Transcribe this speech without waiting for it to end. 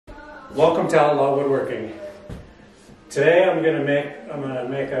Welcome to Outlaw Woodworking. Today I'm gonna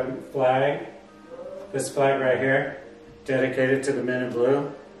make a flag. This flag right here, dedicated to the men in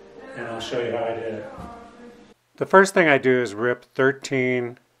blue, and I'll show you how I did it. The first thing I do is rip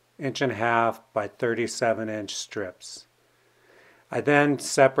 13.5" by 37" strips. I then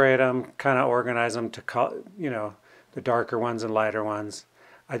separate them, kind of organize them to, the darker ones and lighter ones.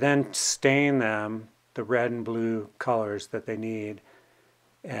 I then stain them the red and blue colors that they need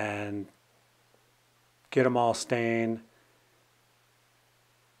and get them all stained.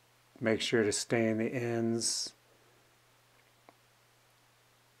 Make sure to stain the ends.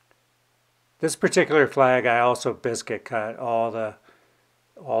 This particular flag I also biscuit cut all the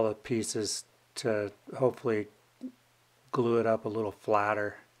pieces to hopefully glue it up a little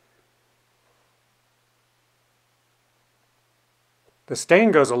flatter. The stain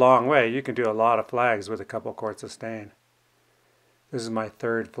goes a long way. You can do a lot of flags with a couple quarts of stain. This is my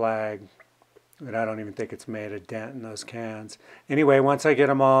third flag, and I don't even think it's made a dent in those cans. Anyway, once I get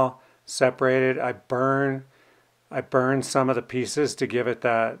them all separated, I burn some of the pieces to give it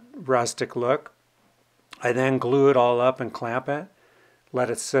that rustic look. I then glue it all up and clamp it, let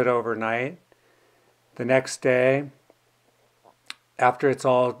it sit overnight. The next day, after it's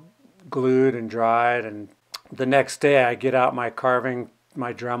all glued and dried, and the next day I get out my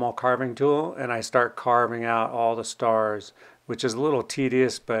Dremel carving tool and I start carving out all the stars, which is a little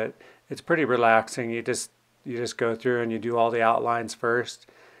tedious, but it's pretty relaxing. You just go through and you do all the outlines first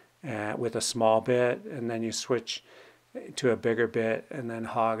with a small bit, and then you switch to a bigger bit and then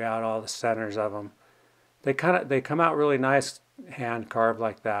hog out all the centers of them. They come out really nice hand carved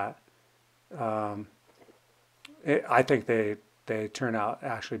like that. I think they turn out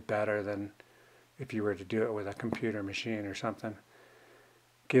actually better than if you were to do it with a computer machine or something.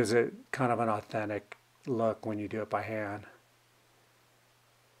 Gives it kind of an authentic look when you do it by hand.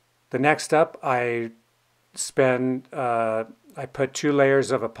 The next up, I put 2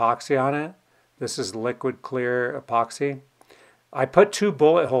 layers of epoxy on it. This is liquid clear epoxy. I put 2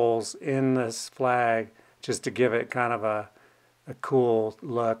 bullet holes in this flag just to give it kind of a cool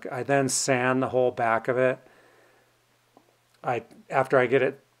look. I then sand the whole back of it. After I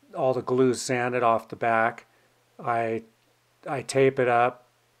get all the glue sanded off the back, I tape up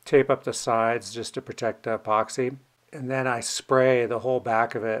the sides just to protect the epoxy. And then I spray the whole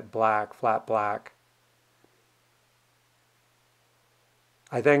back of it black, flat black.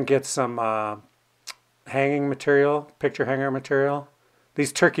 I then get some hanging material, picture hanger material.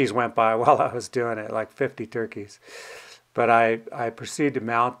 These turkeys went by while I was doing it, like 50 turkeys. But I proceed to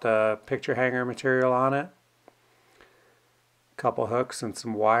mount the picture hanger material on it. A couple hooks and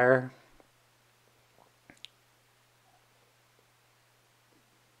some wire.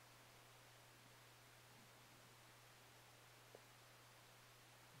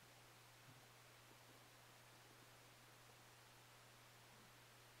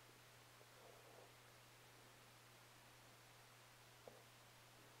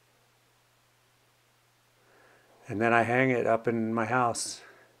 And then I hang it up in my house.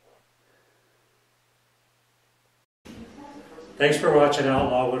 Thanks for watching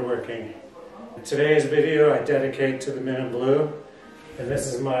Outlaw Woodworking. Today's video I dedicate to the men in blue. And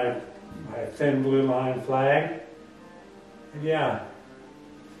this is my thin blue line flag. And yeah.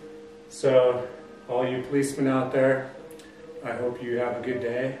 So all you policemen out there, I hope you have a good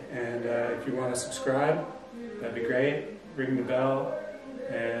day. And if you want to subscribe, that'd be great. Ring the bell.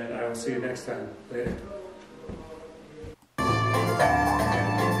 And I will see you next time. Later.